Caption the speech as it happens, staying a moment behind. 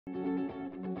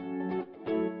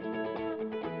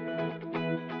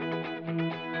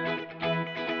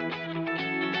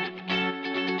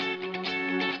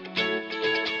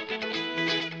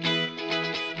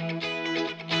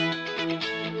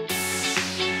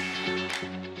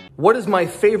What is my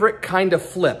favorite kind of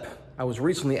flip? I was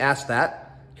recently asked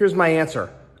that. Here's my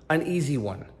answer, an easy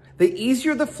one. The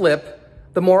easier the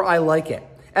flip, the more I like it.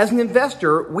 As an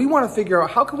investor, we want to figure out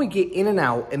how can we get in and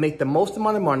out and make the most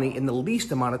amount of money in the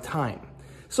least amount of time.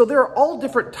 So there are all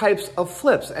different types of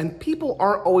flips, and people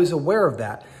aren't always aware of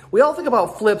that. We all think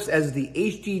about flips as the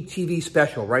HGTV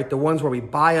special, right? The ones where we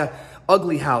buy a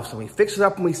ugly house and we fix it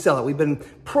up and we sell it. We've been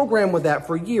programmed with that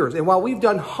for years. And while we've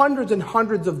done hundreds and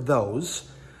hundreds of those,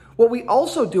 what we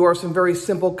also do are some very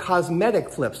simple cosmetic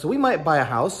flips. So we might buy a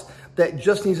house that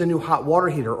just needs a new hot water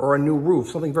heater or a new roof,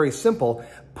 something very simple,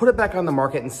 put it back on the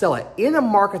market and sell it. In a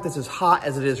market that's as hot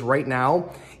as it is right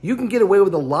now, you can get away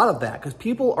with a lot of that because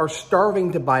people are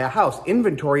starving to buy a house.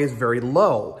 Inventory is very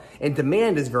low and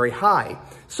demand is very high.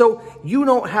 So you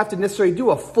don't have to necessarily do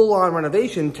a full-on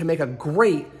renovation to make a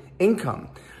great income.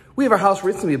 We have a house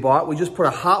recently we bought. We just put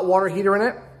a hot water heater in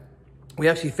it. We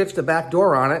actually fixed the back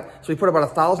door on it. So we put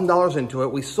about $1,000 into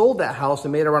it. We sold that house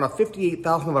and made around a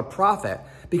 $58,000 profit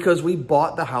because we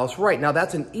bought the house right. Now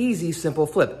that's an easy, simple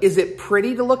flip. Is it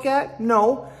pretty to look at?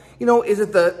 No. You know, is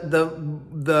it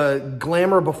the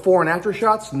glamour before and after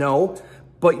shots? No.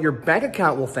 But your bank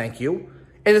account will thank you.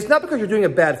 And it's not because you're doing a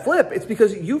bad flip. It's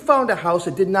because you found a house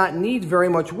that did not need very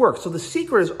much work. So the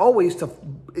secret is always to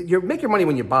make your money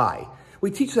when you buy. We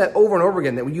teach that over and over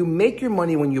again, that when you make your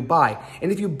money when you buy.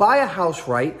 And if you buy a house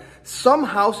right, some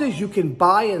houses you can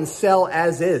buy and sell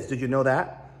as is. Did you know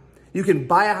that? You can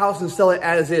buy a house and sell it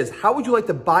as is. How would you like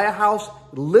to buy a house,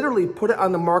 literally put it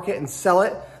on the market and sell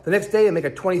it the next day and make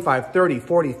a $25,000, $30,000,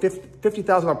 $40,000,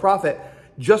 $50,000 profit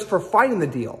just for finding the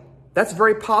deal? That's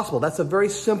very possible. That's a very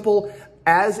simple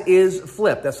as-is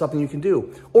flip. That's something you can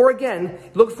do. Or again,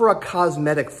 look for a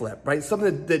cosmetic flip, right?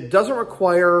 Something that doesn't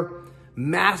require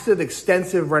massive,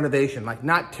 extensive renovation, like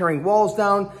not tearing walls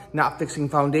down, not fixing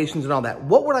foundations and all that.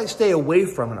 What would I stay away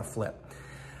from in a flip?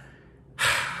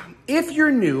 If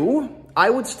you're new, I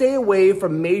would stay away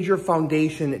from major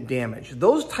foundation damage.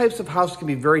 Those types of houses can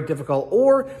be very difficult,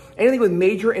 or anything with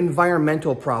major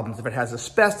environmental problems. If it has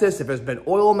asbestos, if there's been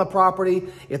oil on the property,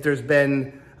 if there's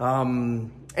been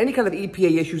any kind of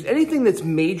EPA issues, anything that's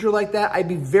major like that, I'd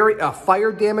be a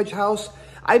fire damage house,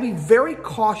 I'd be very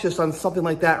cautious on something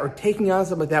like that or taking on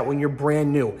something like that when you're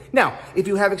brand new. Now, if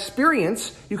you have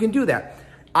experience, you can do that.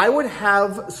 I would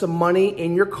have some money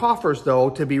in your coffers,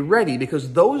 though, to be ready,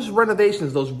 because those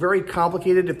renovations, those very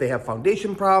complicated, if they have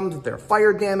foundation problems, if they're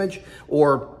fire damage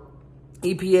or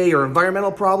EPA or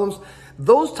environmental problems,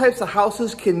 those types of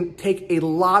houses can take a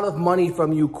lot of money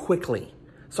from you quickly.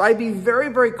 So I'd be very,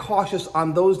 very cautious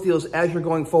on those deals as you're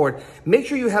going forward. Make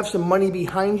sure you have some money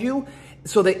behind you,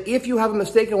 so that if you have a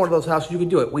mistake on one of those houses, you can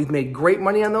do it. We've made great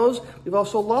money on those. We've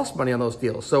also lost money on those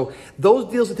deals. So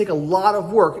those deals that take a lot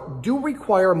of work do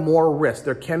require more risk.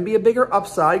 There can be a bigger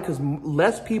upside because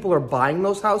less people are buying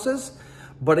those houses.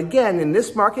 But again, in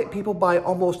this market, people buy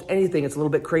almost anything. It's a little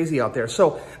bit crazy out there.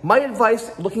 So my advice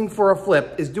looking for a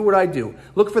flip is do what I do.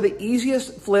 Look for the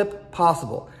easiest flip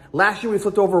possible. Last year, we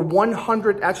flipped over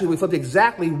 100, actually we flipped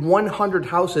exactly 100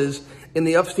 houses in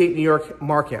the upstate New York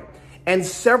market. And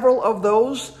several of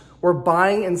those we're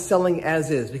buying and selling as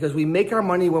is, because we make our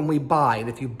money when we buy. And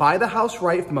if you buy the house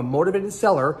right from a motivated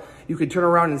seller, you can turn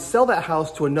around and sell that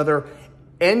house to another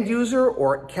end user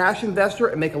or cash investor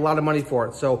and make a lot of money for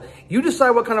it. So you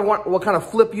decide what kind of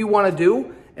flip you want to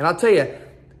do. And I'll tell you,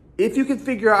 if you can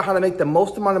figure out how to make the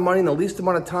most amount of money in the least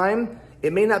amount of time,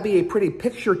 it may not be a pretty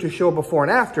picture to show before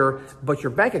and after, but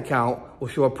your bank account will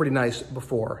show a pretty nice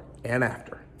before and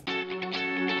after.